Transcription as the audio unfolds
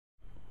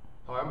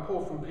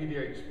Paul from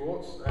PDH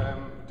Sports,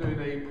 doing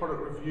a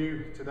product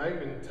review today.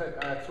 Been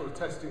sort of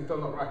testing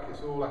Dunlop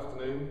rackets all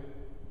afternoon.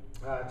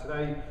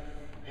 Today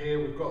here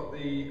we've got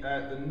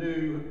the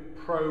new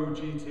Pro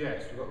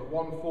GTS. We've got the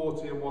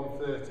 140 and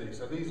 130.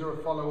 So these are a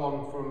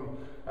follow-on from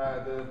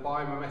the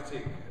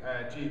Biomimetic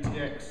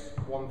GTX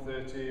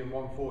 130 and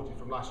 140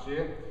 from last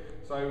year.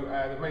 So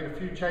they've made a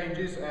few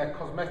changes.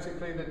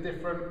 Cosmetically they're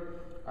different.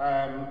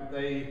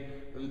 They've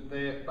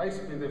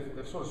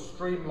sort of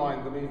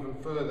streamlined them even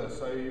further,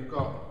 so you've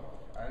got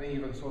an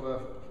even sort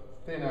of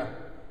thinner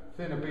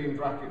beamed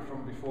racket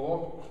from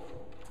before.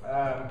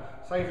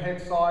 Same head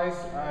size.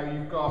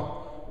 You've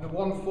got in the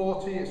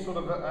 140 it's sort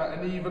of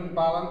an even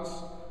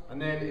balance,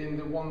 and then in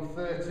the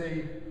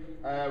 130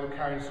 we're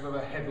carrying sort of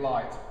a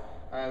headlight.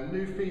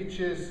 New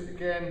features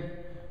again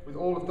with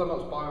all of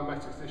Dunlop's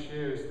biomimetics this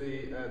year is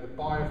the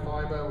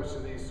biofiber, which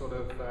are these sort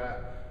of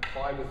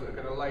fibres that are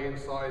going to lay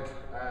inside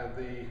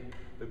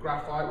the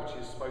graphite, which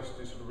is supposed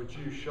to sort of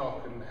reduce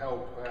shock and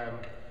help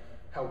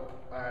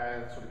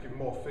sort of give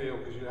more feel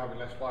because you're having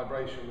less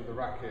vibration with the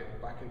racket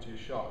back into your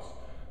shots.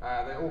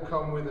 They all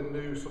come with a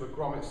new sort of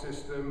grommet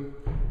system,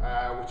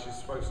 which is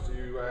supposed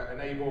to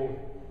enable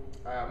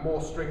more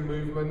string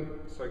movement,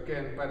 so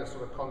again better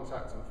sort of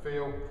contact and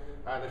feel.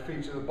 They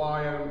feature the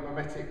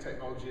biomimetic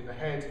technology in the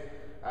head,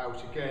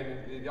 which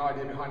again, the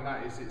idea behind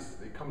that is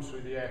it comes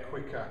through the air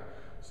quicker.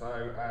 So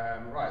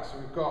right, so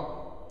we've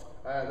got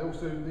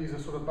also these are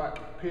sort of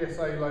back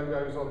PSA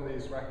logos on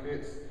these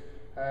rackets.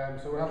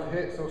 So we'll have a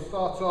hit. So we'll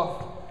start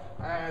off.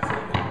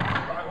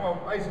 Well,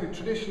 basically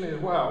traditionally as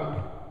well,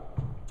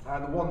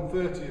 the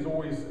 130 has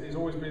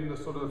always been the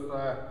sort of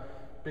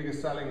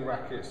biggest selling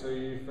racket. So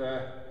you've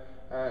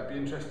be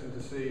interesting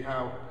to see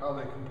how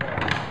they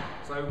compare.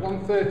 So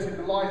 130,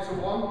 the lighter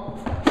one.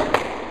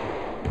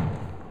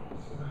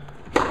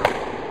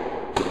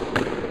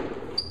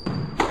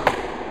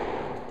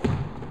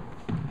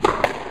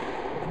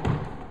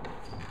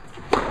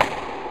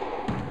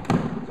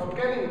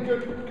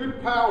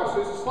 Good power,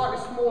 so it's a slightly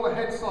smaller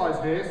head size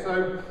here,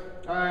 so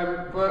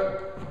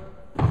but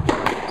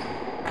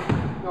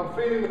I'm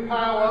feeling the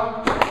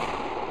power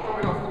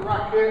coming off the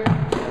racket,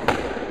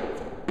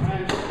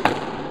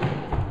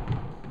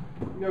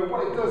 and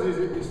what it does is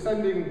it's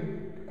sending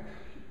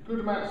a good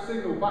amount of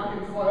signal back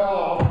into my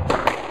arm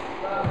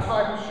about the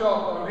type of shot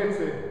that I'm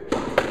hitting.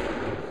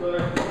 So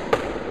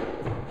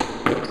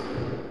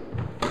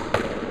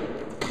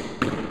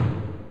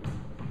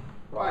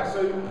right, so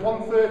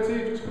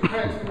 130 just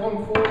compared to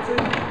 140.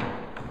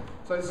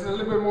 So this is a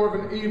little bit more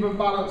of an even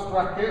balanced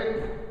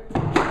racket.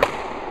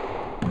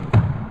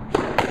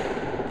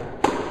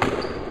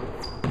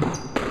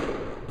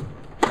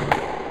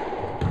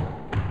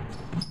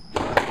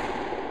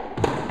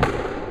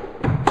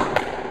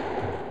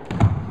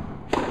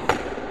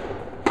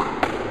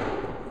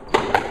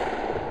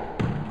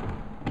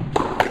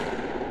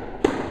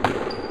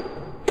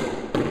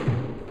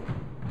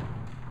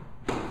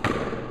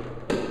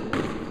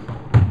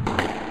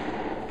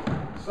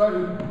 So,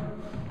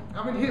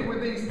 having hit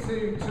with these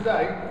two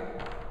today,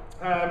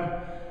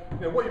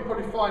 what you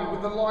probably find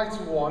with the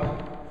lighter one,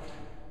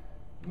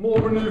 more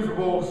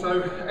manoeuvrable.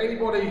 So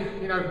anybody,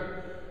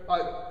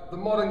 like the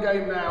modern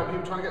game now,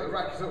 people trying to get the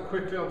rackets up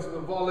quickly onto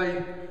the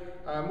volley,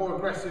 more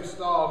aggressive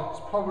style,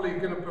 is probably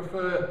going to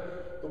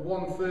prefer the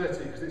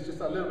 130 because it's just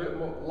a little bit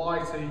more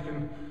lighter. You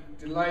can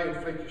delay and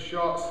flick your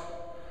shots.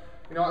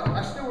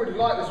 I still really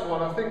like this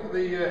one. I think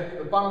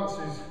the balance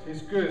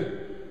is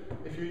good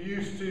if you're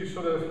used to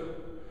sort of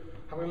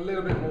having a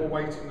little bit more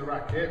weight in the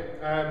racket.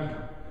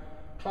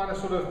 Trying to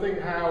sort of think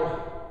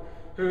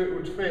who it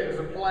would fit as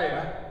a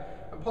player,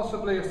 and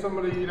possibly as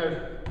somebody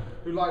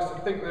who likes to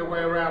think their way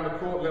around the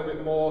court a little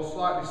bit more,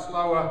 slightly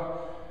slower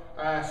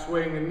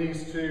swing and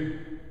needs to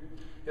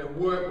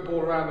work the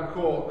ball around the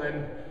court,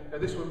 then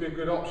this would be a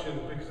good option,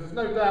 because there's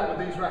no doubt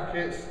with these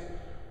rackets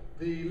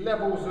the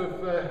levels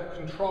of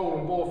control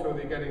and ball feel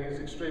they're getting is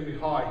extremely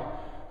high.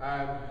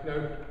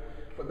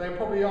 But they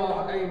probably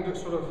are aimed at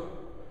sort of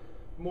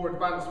more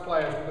advanced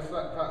players, with the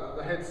fact that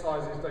the head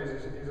size these days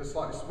is a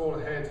slightly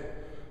smaller head.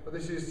 But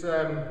this is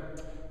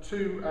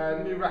two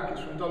new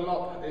rackets from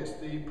Dunlop. It's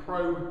the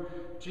Pro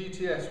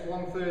GTS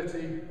 130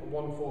 and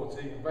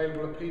 140,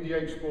 available at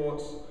PDH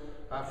Sports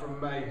from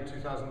May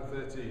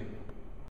 2013.